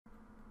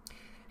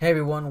Hey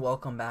everyone,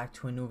 welcome back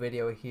to a new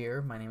video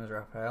here. My name is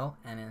Rafael,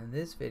 and in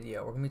this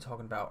video we're going to be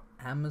talking about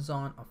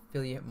Amazon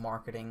affiliate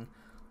marketing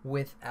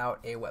without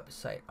a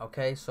website.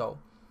 Okay, so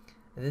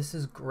this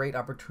is a great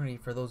opportunity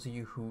for those of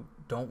you who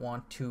don't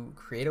want to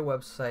create a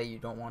website, you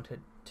don't want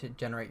to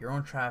generate your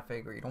own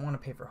traffic, or you don't want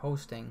to pay for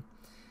hosting.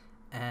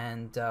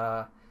 And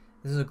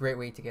this is a great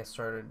way to get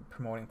started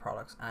promoting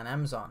products on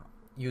Amazon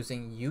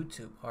using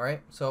YouTube.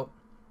 Alright, so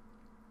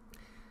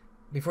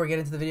before I get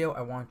into the video, I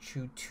want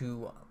you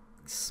to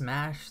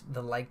smash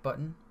the like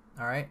button,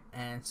 alright,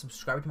 and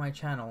subscribe to my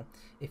channel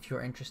if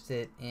you're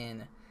interested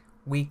in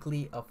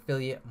weekly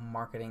affiliate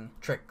marketing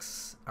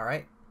tricks.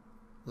 Alright,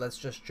 let's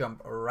just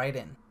jump right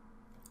in.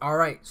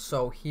 Alright,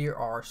 so here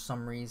are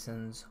some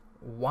reasons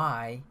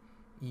why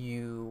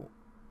you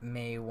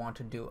may want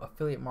to do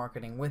affiliate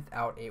marketing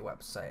without a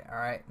website.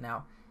 Alright,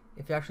 now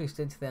if you actually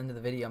stayed to the end of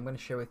the video, I'm going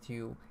to share with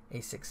you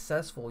a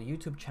successful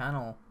YouTube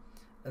channel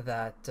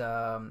that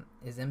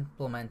is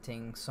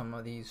implementing some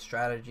of these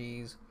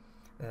strategies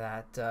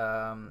that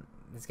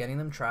is getting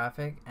them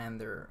traffic,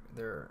 and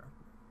they're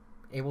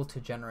able to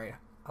generate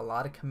a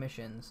lot of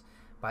commissions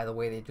by the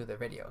way they do their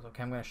videos.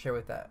 Okay, I'm going to share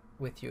with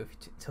you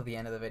till the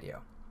end of the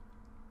video.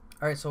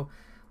 Alright, so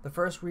the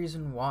first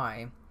reason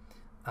why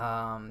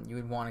you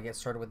would want to get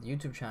started with the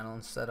YouTube channel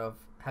instead of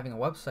having a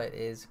website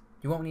is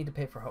you won't need to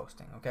pay for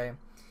hosting. Okay,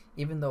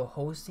 even though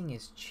hosting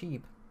is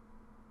cheap,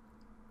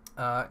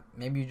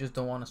 maybe you just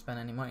don't want to spend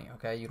any money.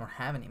 Okay, you don't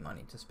have any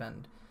money to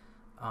spend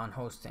on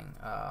hosting,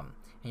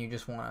 and you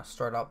just want to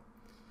start up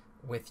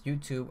with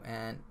YouTube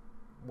and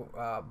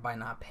by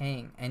not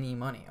paying any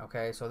money.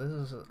 Okay, so this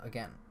is,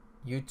 again,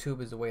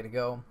 YouTube is the way to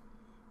go.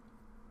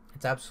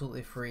 It's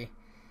absolutely free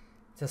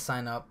to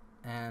sign up,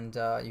 and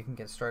you can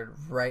get started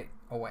right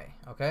away.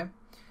 Okay,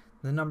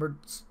 the number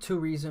two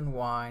reason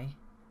why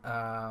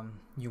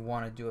you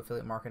want to do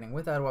affiliate marketing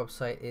without a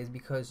website is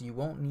because you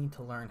won't need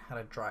to learn how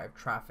to drive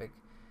traffic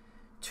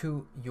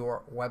to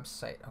your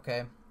website.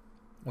 Okay,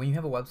 when you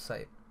have a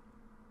website,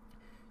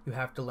 you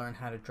have to learn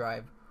how to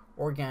drive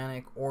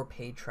organic or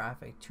paid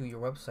traffic to your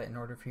website in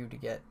order for you to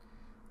get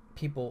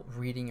people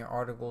reading your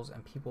articles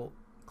and people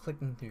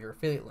clicking through your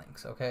affiliate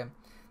links. Okay,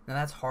 now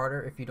that's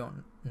harder if you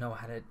don't know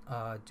how to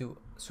do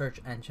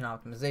search engine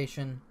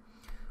optimization,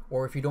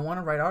 or if you don't want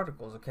to write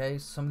articles. Okay,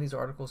 some of these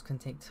articles can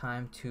take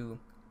time to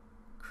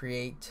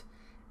create,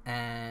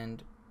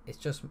 and it's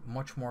just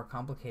much more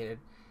complicated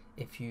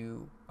if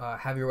you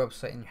have your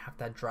website and you have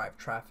to drive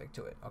traffic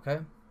to it. Okay,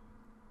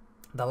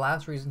 the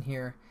last reason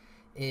here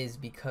is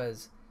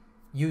because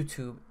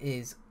YouTube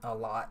is a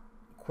lot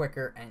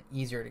quicker and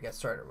easier to get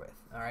started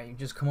with. Alright, you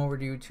just come over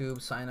to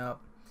YouTube, sign up,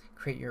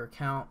 create your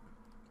account,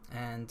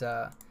 and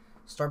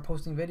start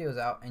posting videos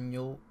out, and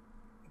you'll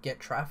get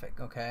traffic.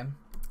 Okay,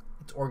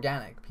 it's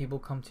organic. People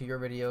come to your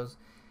videos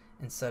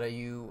instead of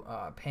you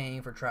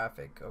paying for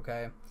traffic.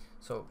 Okay,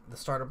 so the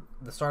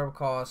startup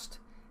cost,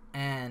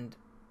 and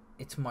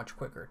it's much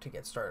quicker to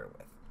get started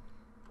with.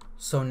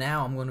 So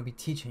now I'm going to be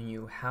teaching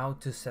you how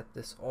to set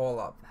this all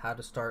up, how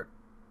to start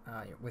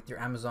with your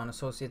Amazon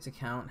Associates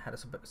account, how to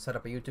set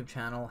up a YouTube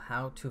channel,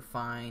 how to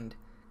find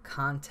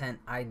content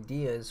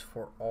ideas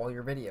for all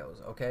your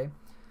videos. Okay,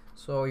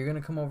 so you're going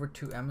to come over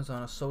to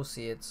Amazon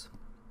Associates,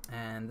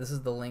 and this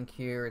is the link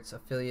here. It's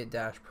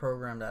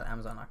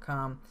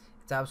affiliate-program.amazon.com.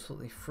 It's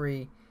absolutely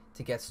free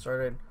to get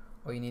started.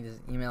 All you need is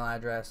an email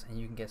address, and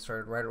you can get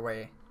started right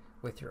away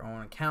with your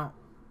own account.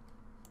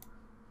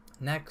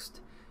 Next,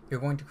 you're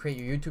going to create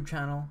your YouTube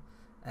channel.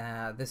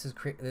 This is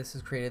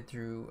created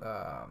through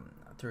a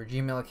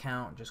Gmail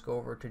account. Just go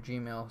over to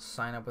Gmail,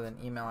 sign up with an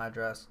email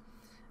address,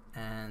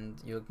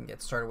 and you can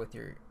get started with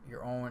your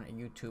own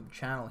YouTube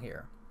channel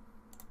here.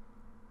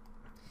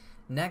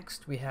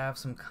 Next, we have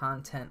some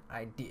content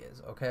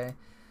ideas. Okay,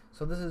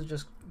 so this is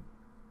just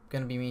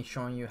going to be me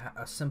showing you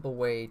a simple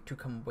way to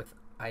come up with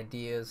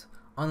ideas,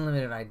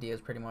 unlimited ideas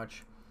pretty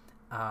much,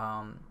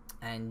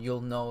 and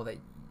you'll know that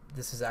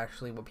this is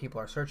actually what people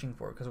are searching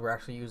for, because we're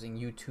actually using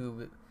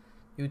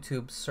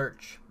YouTube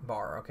search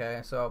bar.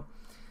 Okay, so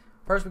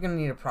first we're going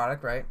to need a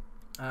product, right?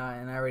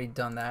 And I already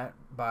done that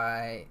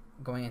by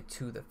going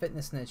into the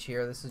fitness niche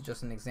here. This is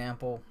just an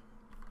example.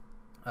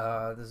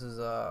 This is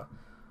a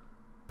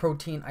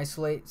protein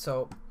isolate.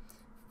 So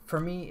for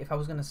me, if I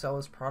was going to sell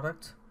this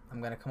product,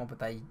 I'm going to come up with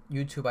that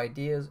YouTube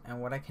ideas, and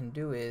what I can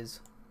do is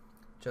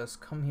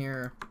just come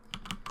here,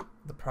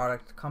 the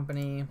product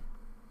company.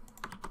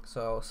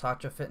 So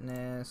Sacha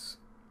Fitness,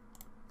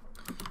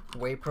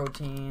 whey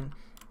protein,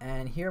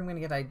 and here I'm going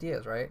to get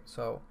ideas, right?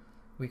 So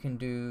we can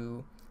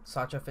do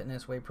Sacha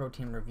Fitness whey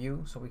protein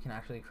review, so we can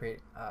actually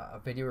create a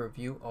video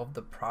review of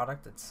the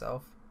product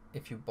itself.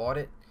 If you bought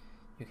it,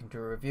 you can do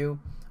a review,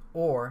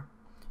 or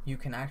you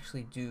can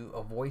actually do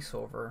a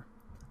voiceover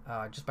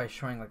just by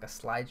showing like a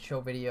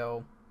slideshow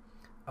video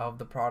of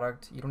the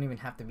product. You don't even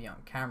have to be on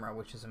camera,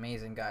 which is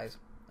amazing, guys.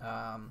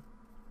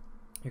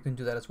 You can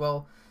do that as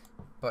well.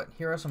 But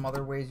here are some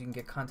other ways you can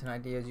get content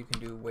ideas. You can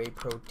do whey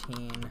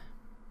protein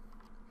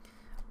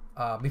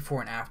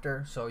before and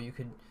after. So you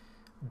could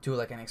do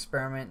like an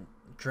experiment,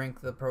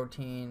 drink the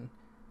protein,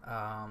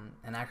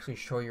 and actually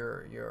show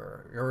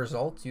your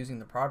results using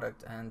the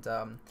product, and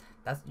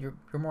that's you're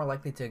more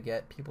likely to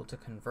get people to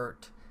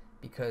convert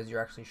because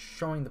you're actually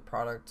showing the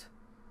product,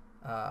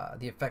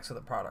 the effects of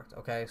the product.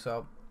 Okay,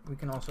 so we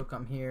can also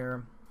come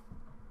here.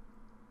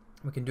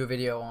 We can do a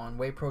video on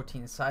whey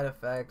protein side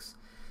effects,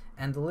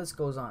 and the list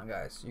goes on,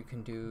 guys. You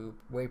can do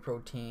whey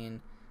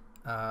protein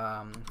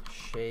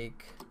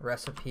shake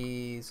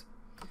recipes,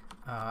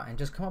 and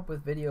just come up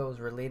with videos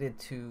related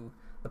to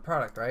the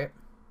product, right?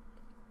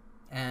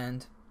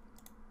 And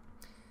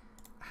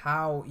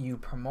how you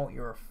promote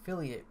your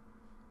affiliate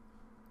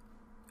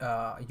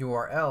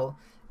URL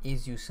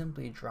is you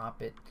simply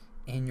drop it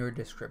in your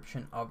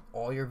description of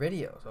all your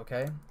videos.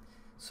 Okay,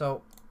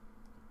 so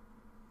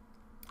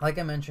like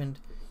I mentioned,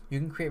 you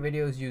can create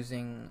videos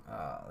using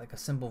like a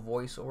simple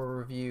voiceover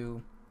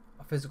review,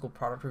 a physical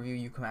product review.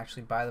 You can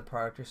actually buy the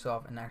product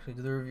yourself and actually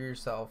do the review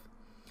yourself,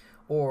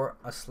 or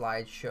a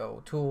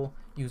slideshow tool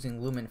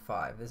using Lumen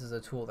 5. This is a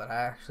tool that I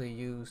actually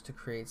use to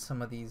create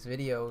some of these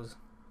videos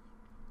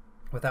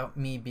without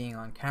me being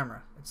on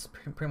camera. It's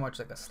pretty much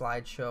like a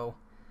slideshow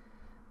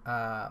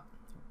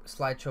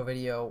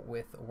video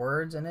with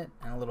words in it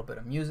and a little bit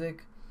of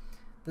music.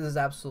 This is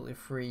absolutely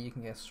free. You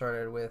can get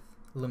started with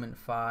Lumen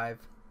 5.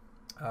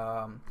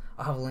 I'll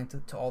have a link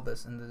to all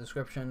this in the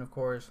description, of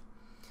course.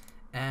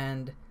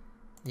 And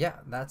yeah,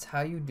 that's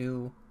how you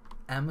do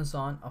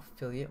Amazon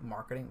affiliate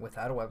marketing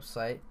without a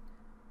website,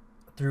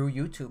 through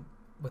YouTube,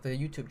 with a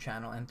YouTube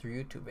channel and through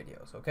YouTube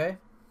videos. Okay,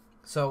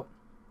 so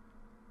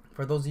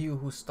for those of you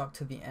who stuck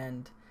to the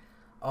end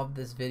of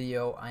this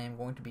video, I am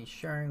going to be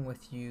sharing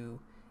with you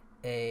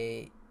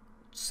a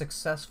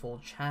successful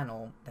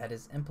channel that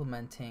is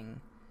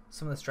implementing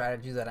some of the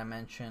strategies that I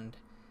mentioned,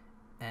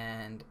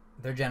 and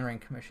they're generating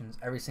commissions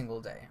every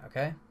single day.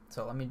 Okay,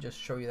 so let me just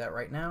show you that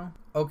right now.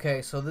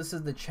 Okay, so this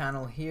is the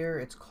channel here.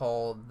 It's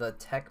called the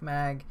Tech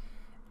Mag,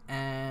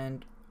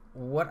 and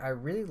what I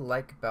really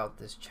like about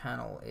this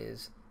channel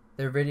is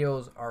their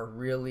videos are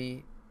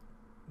really,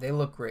 they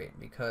look great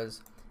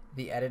because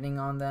the editing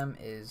on them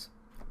is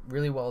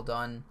really well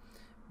done.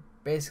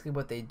 Basically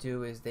what they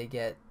do is they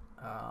get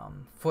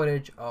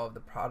footage of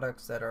the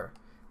products that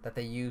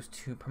they use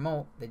to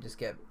promote. They just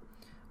get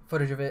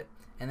footage of it,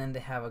 and then they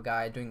have a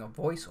guy doing a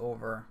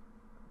voiceover,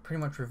 pretty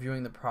much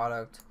reviewing the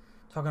product,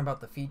 talking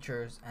about the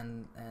features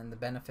and the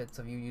benefits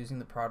of you using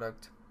the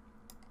product,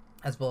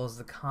 as well as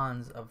the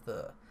cons of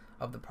the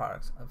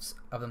products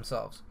of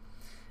themselves.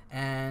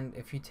 And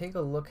if you take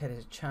a look at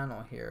his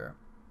channel here,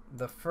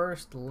 the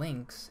first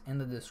links in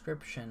the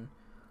description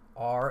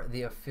are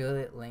the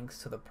affiliate links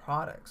to the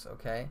products.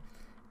 Okay,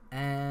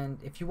 and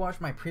if you watch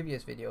my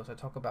previous videos, I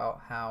talk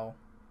about how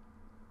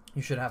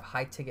you should have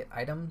high ticket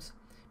items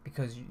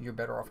because you're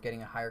better off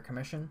getting a higher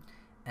commission,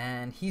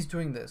 and he's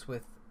doing this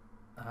with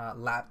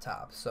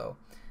laptops. So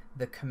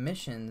the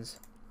commissions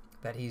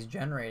that he's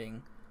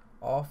generating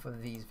off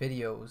of these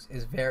videos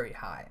is very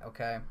high.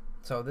 Okay,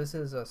 so this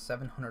is a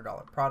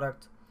 $700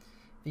 product.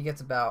 He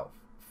gets about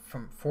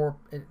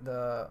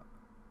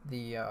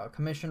the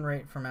commission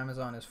rate from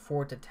Amazon is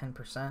 4 to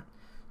 10%.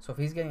 So if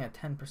he's getting a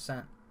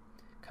 10%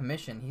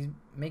 commission, he's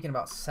making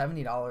about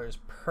 $70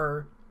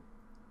 per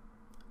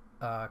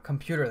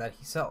computer that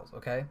he sells.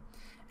 Okay,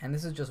 and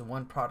this is just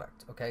one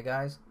product. Okay,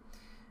 guys,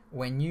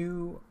 when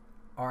you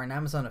are an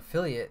Amazon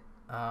affiliate,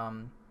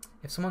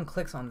 if someone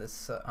clicks on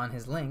this on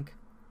his link,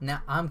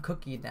 now I'm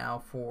cookied now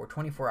for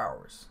 24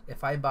 hours.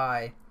 If I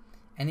buy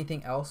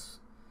anything else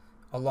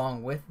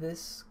along with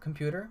this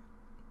computer,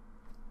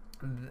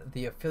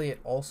 the affiliate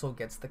also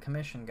gets the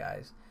commission,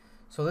 guys.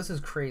 So this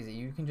is crazy.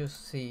 You can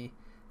just see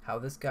how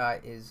this guy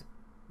is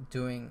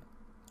doing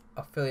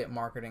affiliate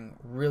marketing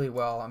really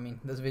well. I mean,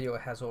 this video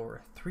has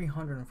over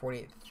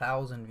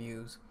 348,000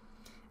 views,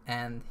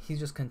 and he's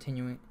just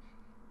continuously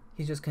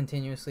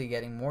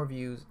getting more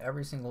views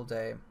every single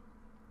day.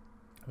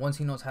 Once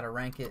he knows how to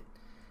rank it,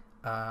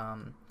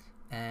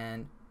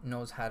 and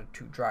knows how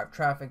to drive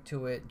traffic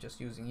to it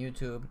just using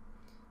YouTube,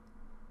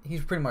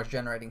 he's pretty much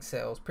generating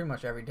sales pretty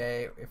much every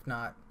day, if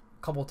not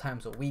a couple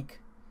times a week,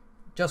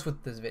 just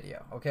with this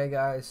video. Okay,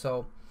 guys,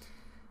 so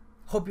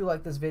hope you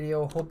like this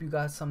video. Hope you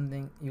got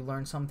something, you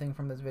learned something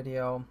from this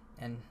video,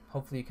 and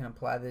hopefully you can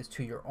apply this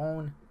to your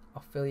own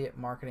affiliate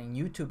marketing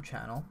YouTube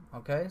channel.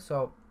 Okay,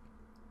 so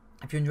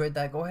if you enjoyed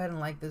that, go ahead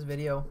and like this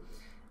video,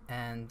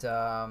 and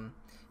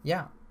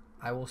yeah,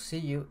 I will see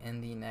you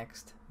in the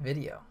next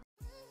video.